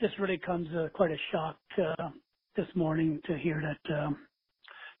this really comes quite a shock this morning to hear that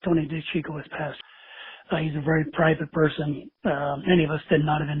Tony DeCicco has passed. He's a very private person. Many of us did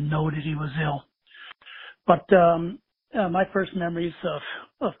not even know that he was ill. But my first memories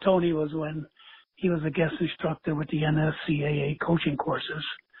of Tony was when he was a guest instructor with the NSCAA coaching courses.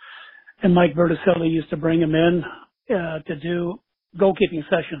 And Mike Verticelli used to bring him in to do goalkeeping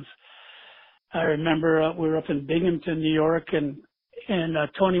sessions. I remember we were up in Binghamton, New York, and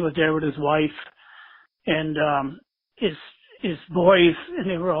Tony was there with his wife and his boys, and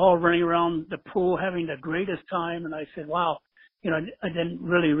they were all running around the pool having the greatest time. And I said, wow, I didn't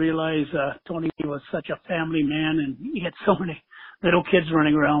really realize Tony was such a family man, and he had so many little kids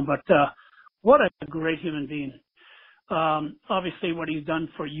running around. But what a great human being. Obviously, what he's done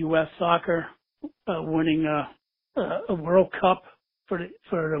for U.S. soccer, winning a World Cup for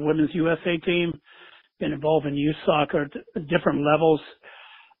the Women's USA team, been involved in youth soccer at different levels,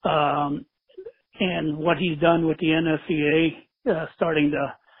 and what he's done with the NSCAA, starting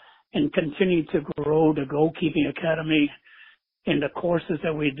to and continuing to grow the goalkeeping academy and the courses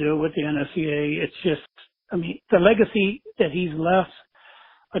that we do with the NSCAA. It's just, the legacy that he's left,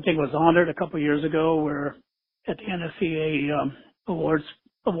 I think, was honored a couple of years ago, where at the NSCAA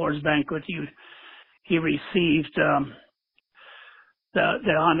awards banquet, he received the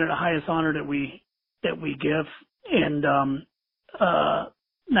honor, the highest honor that we give, and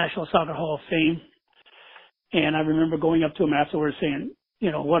National Soccer Hall of Fame. And I remember going up to him afterwards saying,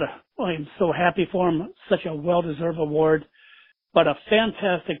 I'm so happy for him, such a well-deserved award, but a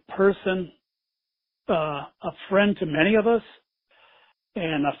fantastic person, a friend to many of us,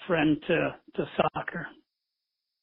 and a friend to soccer.